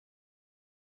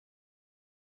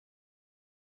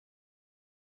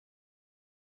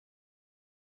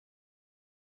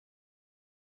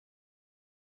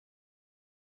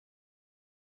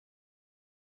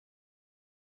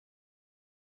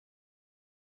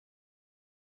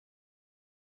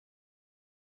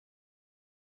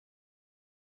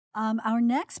Our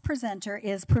next presenter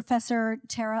is Professor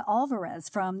Tara Alvarez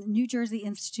from New Jersey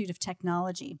Institute of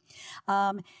Technology.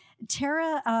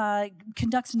 Tara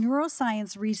conducts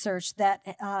neuroscience research that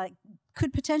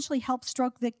could potentially help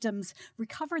stroke victims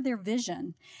recover their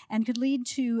vision and could lead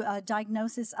to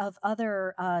diagnosis of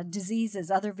other diseases,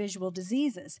 other visual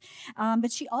diseases.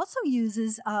 But she also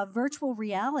uses virtual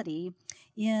reality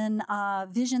in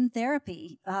vision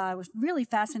therapy. Really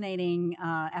fascinating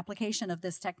application of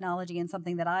this technology, and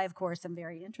something that I, of course, am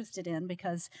very interested in,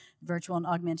 because virtual and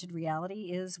augmented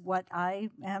reality is what I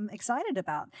am excited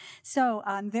about. So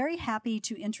I'm very happy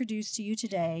to introduce to you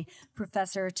today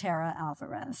Professor Tara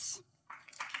Alvarez.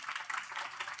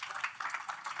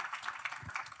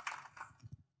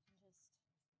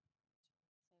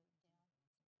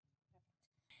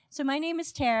 So my name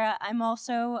is Tara. I'm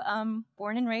also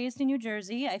born and raised in New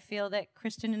Jersey. I feel that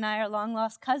Kristen and I are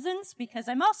long-lost cousins because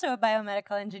I'm also a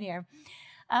biomedical engineer.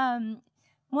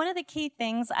 One of the key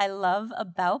things I love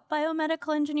about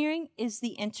biomedical engineering is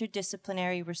the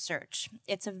interdisciplinary research.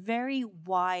 It's a very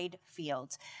wide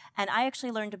field. And I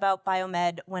actually learned about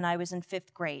biomed when I was in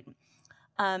 5th grade.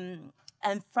 And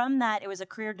from that, it was a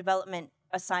career development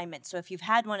assignment. So if you've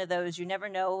had one of those, you never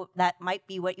know, that might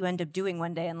be what you end up doing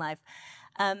one day in life.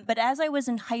 But as I was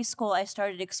in high school, I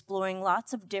started exploring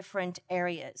lots of different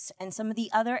areas. And some of the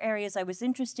other areas I was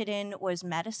interested in was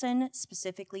medicine,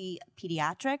 specifically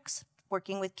pediatrics,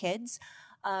 working with kids,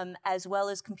 as well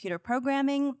as computer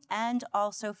programming, and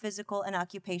also physical and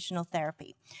occupational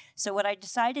therapy. So what I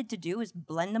decided to do is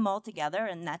blend them all together,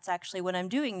 and that's actually what I'm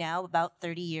doing now, about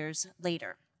 30 years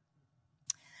later.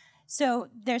 So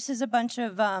this is a bunch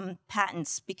of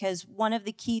patents, because one of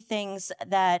the key things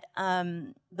that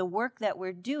the work that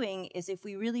we're doing is, if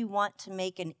we really want to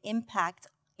make an impact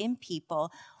in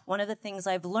people, one of the things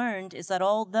I've learned is that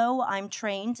although I'm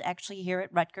trained actually here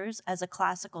at Rutgers as a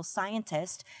classical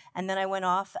scientist, and then I went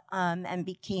off and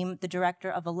became the director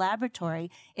of a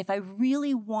laboratory, if I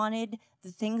really wanted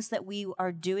the things that we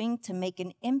are doing to make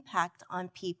an impact on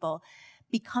people,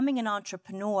 becoming an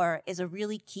entrepreneur is a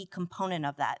really key component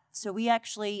of that. So we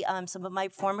actually, some of my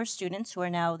former students who are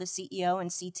now the CEO and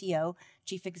CTO,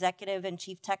 Chief Executive and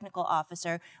Chief Technical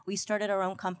Officer, we started our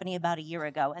own company about a year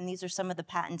ago, and these are some of the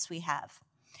patents we have.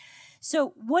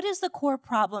 So what is the core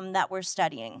problem that we're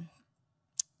studying?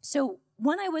 So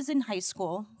when I was in high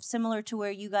school, similar to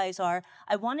where you guys are,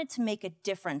 I wanted to make a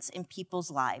difference in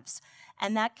people's lives.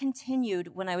 And that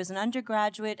continued when I was an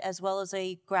undergraduate as well as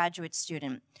a graduate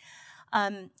student.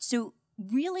 So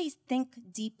really think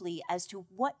deeply as to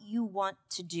what you want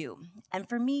to do. And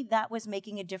for me, that was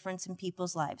making a difference in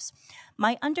people's lives.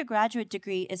 My undergraduate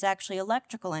degree is actually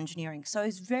electrical engineering. So I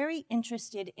was very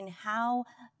interested in how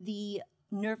the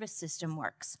nervous system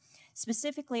works.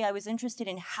 Specifically, I was interested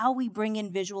in how we bring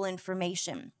in visual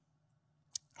information.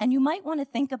 And you might want to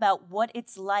think about what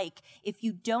it's like if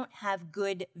you don't have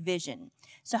good vision.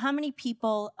 So how many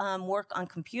people work on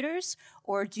computers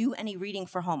or do any reading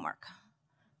for homework?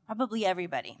 Probably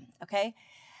everybody, okay?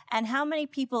 And how many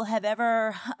people have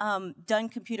ever done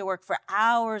computer work for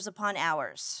hours upon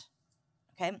hours,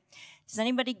 okay? Does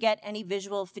anybody get any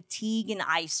visual fatigue and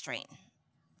eye strain?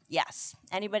 Yes.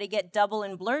 Anybody get double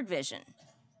and blurred vision?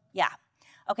 Yeah.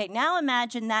 Okay, now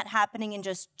imagine that happening in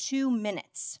just 2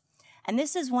 minutes. And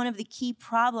this is one of the key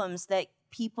problems that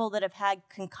people that have had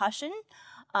concussion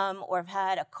or have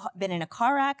had been in a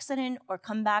car accident or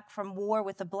come back from war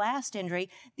with a blast injury,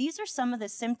 these are some of the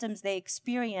symptoms they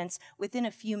experience within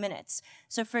a few minutes.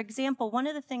 So for example, one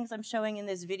of the things I'm showing in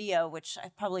this video, which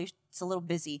it's a little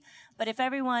busy, but if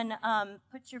everyone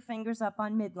puts your fingers up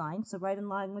on midline, so right in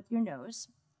line with your nose,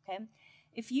 okay?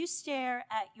 If you stare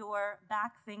at your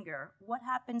back finger, what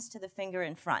happens to the finger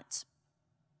in front?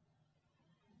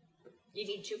 You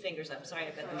need 2 fingers up. Sorry,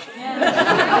 I've got them.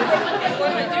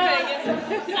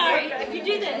 Sorry, if you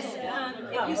do this,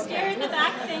 if you stare at the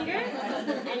back finger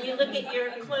and you look at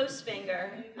your close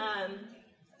finger,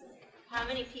 how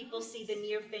many people see the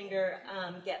near finger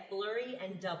get blurry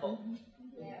and double?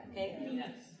 Okay?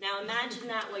 Now imagine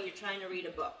that while you're trying to read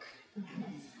a book.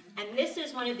 And this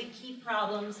is one of the key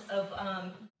problems of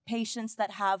patients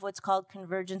that have what's called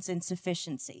convergence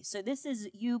insufficiency. So this is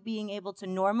you being able to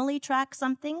normally track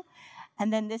something,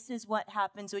 and then this is what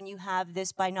happens when you have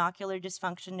this binocular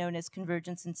dysfunction known as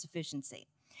convergence insufficiency.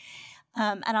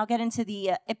 And I'll get into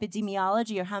the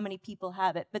epidemiology or how many people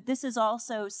have it, but this is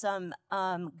also some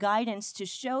guidance to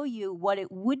show you what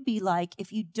it would be like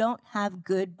if you don't have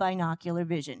good binocular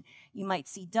vision. You might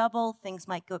see double, things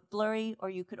might get blurry, or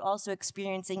you could also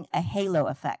experiencing a halo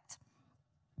effect.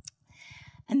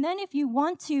 And then if you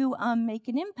want to make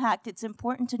an impact, it's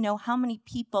important to know how many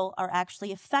people are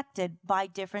actually affected by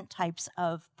different types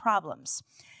of problems.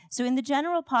 So in the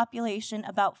general population,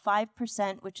 about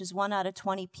 5%, which is 1 out of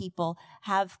 20 people,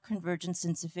 have convergence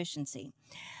insufficiency.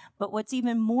 But what's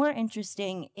even more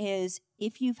interesting is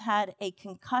if you've had a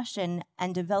concussion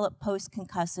and developed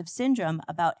post-concussive syndrome,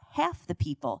 about half the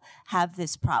people have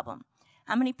this problem.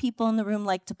 How many people in the room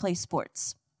like to play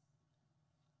sports?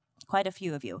 Quite a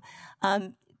few of you.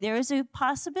 There is a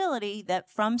possibility that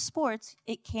from sports,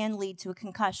 it can lead to a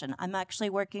concussion. I'm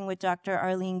actually working with Dr.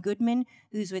 Arlene Goodman,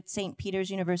 who's with St. Peter's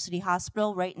University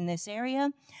Hospital right in this area.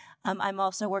 I'm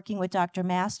also working with Dr.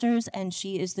 Masters, and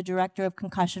she is the Director of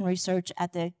Concussion Research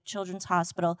at the Children's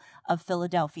Hospital of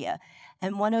Philadelphia.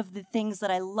 And one of the things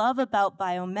that I love about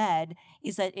biomed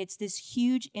is that it's this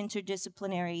huge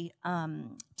interdisciplinary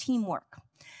teamwork.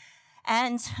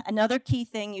 And another key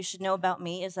thing you should know about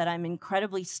me is that I'm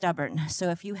incredibly stubborn.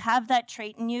 So if you have that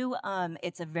trait in you,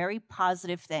 it's a very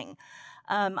positive thing.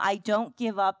 I don't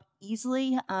give up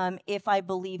easily if I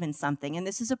believe in something. And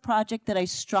this is a project that I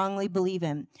strongly believe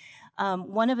in.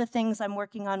 One of the things I'm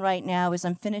working on right now is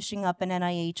I'm finishing up an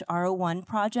NIH R01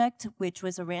 project, which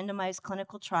was a randomized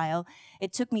clinical trial.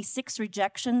 It took me 6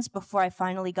 rejections before I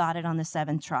finally got it on the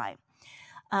 7th try.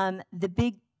 The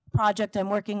big project I'm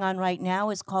working on right now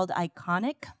is called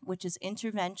ICONIC, which is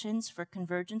Interventions for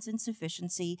Convergence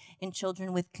Insufficiency in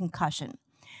Children with Concussion.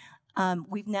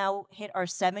 We've now hit our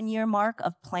 7-year mark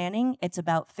of planning. It's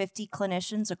about 50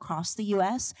 clinicians across the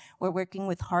U.S. We're working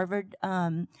with Harvard,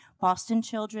 Boston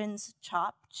Children's,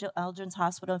 CHOP, Children's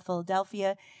Hospital in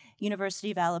Philadelphia, University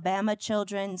of Alabama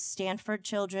Children's, Stanford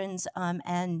Children's,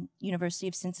 and University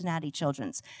of Cincinnati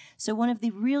Children's. So one of the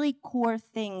really core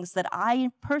things that I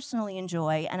personally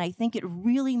enjoy, and I think it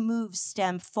really moves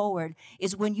STEM forward,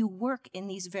 is when you work in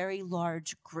these very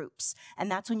large groups.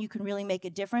 And that's when you can really make a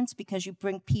difference because you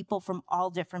bring people from all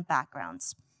different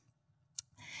backgrounds.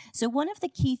 So one of the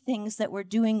key things that we're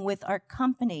doing with our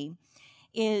company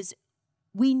is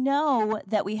we know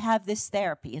that we have this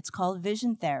therapy. It's called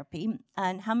vision therapy.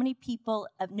 And how many people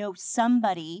know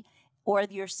somebody or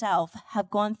yourself have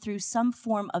gone through some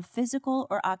form of physical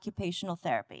or occupational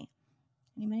therapy?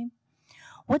 Anybody?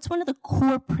 What's one of the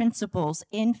core principles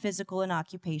in physical and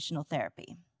occupational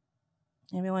therapy?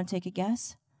 Anybody want to take a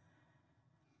guess?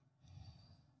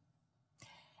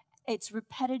 It's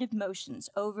repetitive motions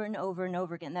over and over and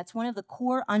over again. That's one of the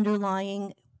core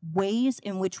underlying ways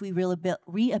in which we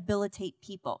rehabilitate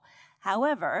people.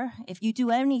 However, if you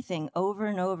do anything over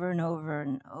and over and over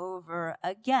and over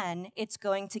again, it's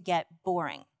going to get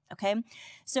boring, okay?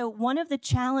 So one of the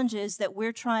challenges that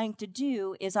we're trying to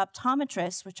do is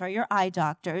optometrists, which are your eye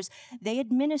doctors, they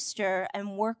administer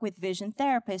and work with vision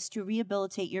therapists to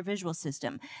rehabilitate your visual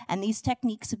system. And these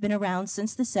techniques have been around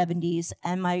since the 70s,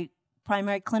 and my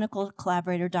primary clinical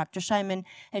collaborator, Dr. Scheinman,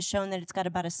 has shown that it's got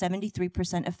about a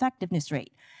 73% effectiveness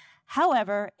rate.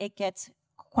 However, it gets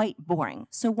quite boring.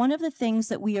 So one of the things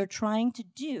that we are trying to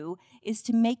do is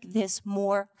to make this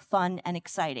more fun and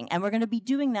exciting. And we're going to be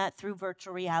doing that through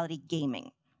virtual reality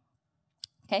gaming.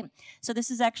 Okay, so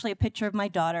this is actually a picture of my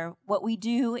daughter. What we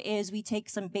do is we take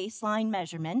some baseline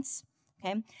measurements,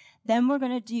 okay? Then we're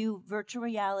going to do virtual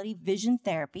reality vision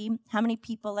therapy. How many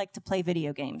people like to play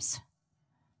video games?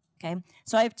 Okay,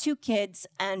 so I have 2 kids,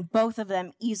 and both of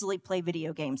them easily play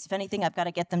video games. If anything, I've got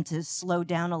to get them to slow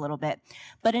down a little bit.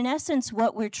 But in essence,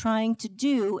 what we're trying to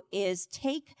do is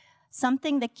take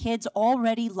something that kids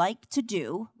already like to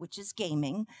do, which is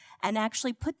gaming, and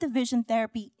actually put the vision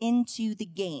therapy into the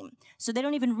game. So they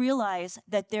don't even realize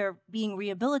that they're being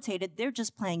rehabilitated, they're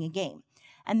just playing a game.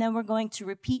 And then we're going to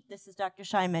repeat, this is Dr.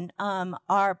 Scheinman,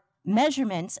 our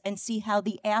measurements and see how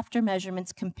the after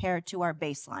measurements compare to our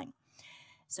baseline.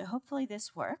 So hopefully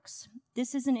this works.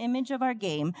 This is an image of our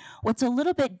game. What's a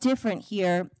little bit different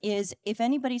here is if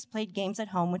anybody's played games at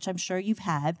home, which I'm sure you've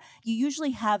had, you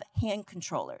usually have hand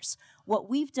controllers. What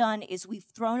we've done is we've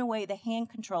thrown away the hand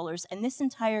controllers, and this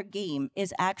entire game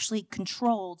is actually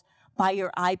controlled by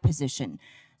your eye position.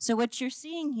 So what you're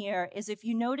seeing here is if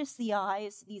you notice the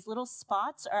eyes, these little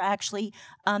spots are actually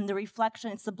the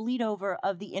reflection, it's the bleed over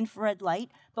of the infrared light,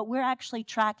 but we're actually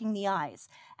tracking the eyes.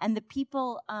 And the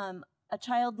people, a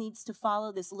child needs to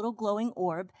follow this little glowing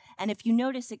orb, and if you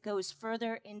notice, it goes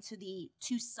further into the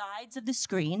 2 sides of the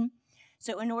screen.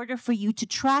 So in order for you to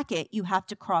track it, you have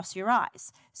to cross your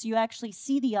eyes. So you actually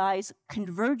see the eyes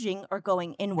converging or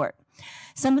going inward.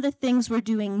 Some of the things we're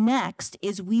doing next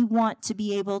is we want to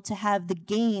be able to have the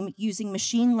game using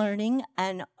machine learning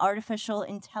and artificial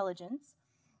intelligence.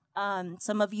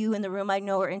 Some of you in the room I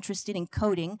know are interested in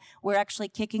coding. We're actually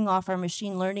kicking off our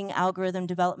machine learning algorithm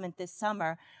development this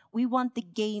summer, we want the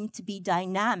game to be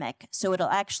dynamic, so it'll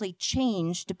actually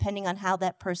change depending on how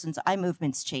that person's eye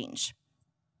movements change.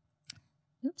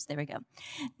 Oops, there we go.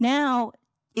 Now,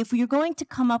 if you're going to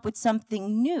come up with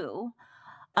something new,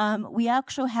 we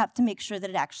actually have to make sure that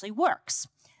it actually works.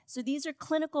 So these are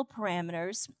clinical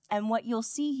parameters, and what you'll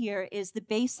see here is the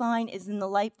baseline is in the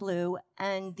light blue,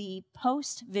 and the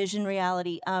post-vision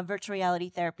reality, virtual reality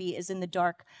therapy is in the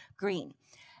dark green.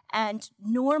 And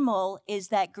normal is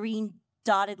that green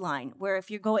dotted line, where if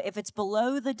it's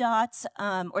below the dots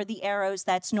or the arrows,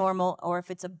 that's normal, or if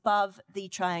it's above the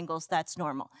triangles, that's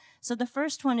normal. So the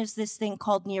first one is this thing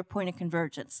called near point of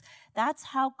convergence. That's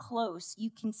how close you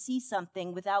can see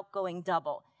something without going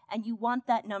double. And you want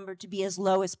that number to be as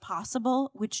low as possible,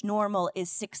 which normal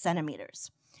is 6 centimeters.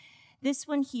 This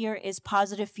one here is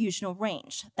positive fusional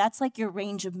range. That's like your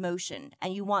range of motion,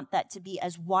 and you want that to be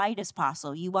as wide as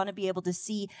possible. You want to be able to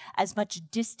see as much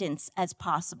distance as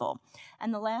possible.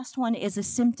 And the last one is a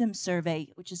symptom survey,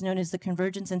 which is known as the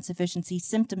Convergence Insufficiency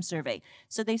Symptom Survey.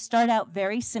 So they start out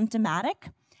very symptomatic,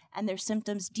 and their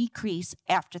symptoms decrease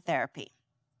after therapy.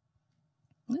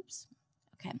 Oops.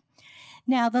 Okay.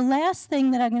 Now, the last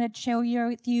thing that I'm going to show you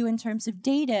with you in terms of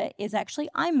data is actually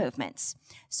eye movements.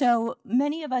 So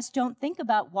many of us don't think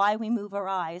about why we move our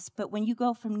eyes, but when you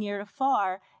go from near to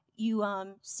far, you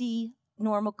see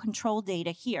normal control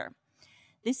data here.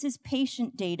 This is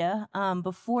patient data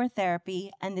before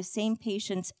therapy and the same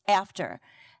patients after.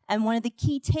 And one of the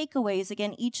key takeaways,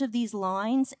 again, each of these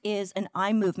lines is an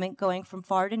eye movement going from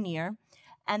far to near,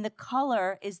 and the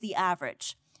color is the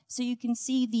average. So you can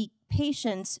see the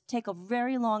patients take a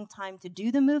very long time to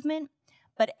do the movement,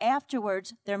 but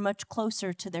afterwards, they're much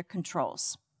closer to their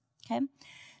controls, okay?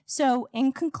 So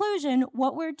in conclusion,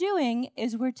 what we're doing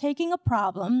is we're taking a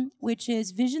problem, which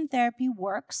is vision therapy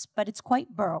works, but it's quite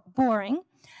boring,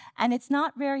 and it's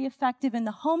not very effective in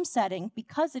the home setting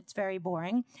because it's very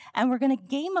boring, and we're going to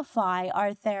gamify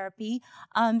our therapy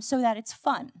so that it's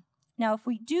fun. Now, if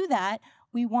we do that,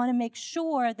 we want to make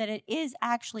sure that it is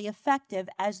actually effective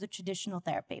as the traditional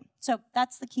therapy. So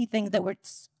that's the key thing that we're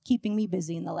keeping me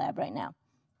busy in the lab right now.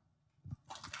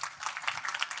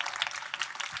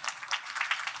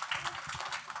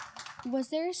 Was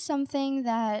there something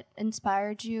that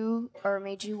inspired you or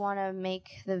made you want to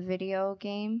make the video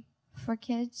game for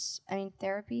kids? I mean,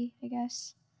 therapy, I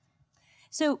guess.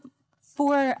 So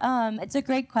it's a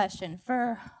great question.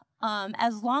 For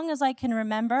as long as I can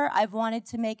remember, I've wanted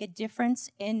to make a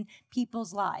difference in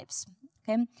people's lives,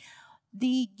 okay?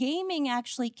 The gaming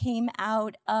actually came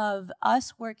out of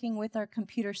us working with our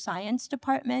computer science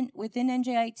department. Within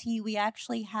NJIT, we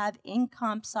actually have in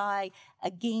Comp Sci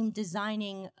a game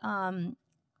designing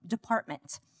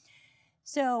department.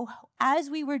 So as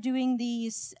we were doing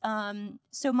these,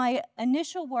 so my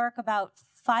initial work about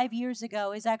 5 years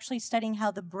ago is actually studying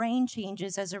how the brain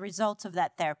changes as a result of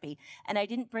that therapy. And I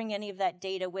didn't bring any of that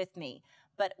data with me.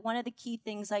 But one of the key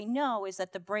things I know is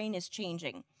that the brain is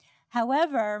changing.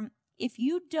 However, if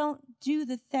you don't do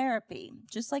the therapy,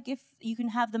 just like if you can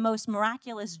have the most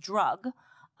miraculous drug,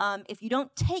 if you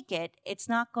don't take it, it's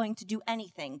not going to do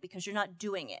anything because you're not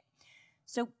doing it.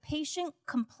 So patient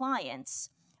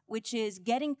compliance, which is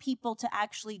getting people to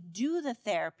actually do the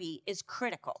therapy, is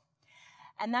critical.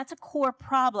 And that's a core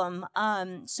problem.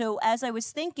 So as I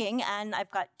was thinking, and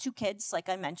I've got 2 kids, like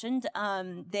I mentioned,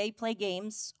 they play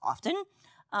games often.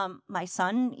 My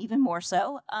son, even more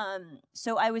so.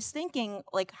 So I was thinking,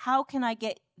 like, how can I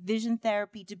get vision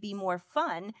therapy to be more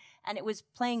fun? And it was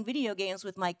playing video games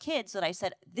with my kids that I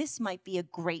said, this might be a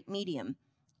great medium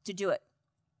to do it.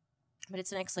 But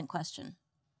it's an excellent question.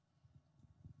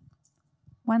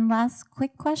 One last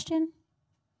quick question.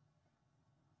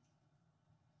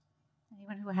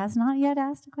 Anyone who has not yet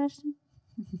asked a question?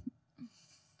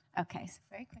 Okay, so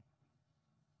very quick.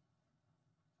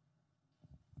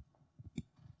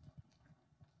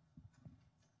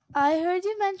 I heard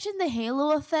you mention the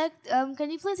halo effect.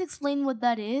 Can you please explain what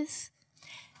that is?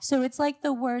 So it's like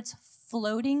the words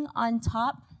floating on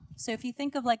top. So if you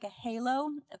think of like a halo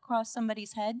across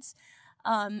somebody's heads,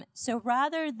 so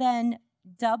rather than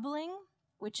doubling,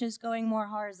 which is going more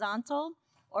horizontal,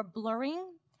 or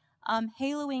blurring,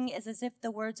 haloing is as if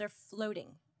the words are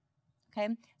floating, okay?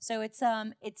 So it's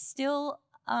still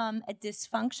a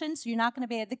dysfunction, so you're not going to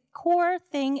be, the core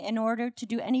thing in order to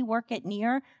do any work at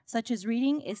near, such as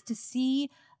reading, is to see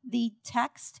the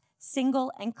text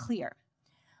single and clear.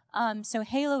 So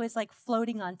halo is like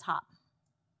floating on top.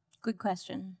 Good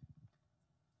question.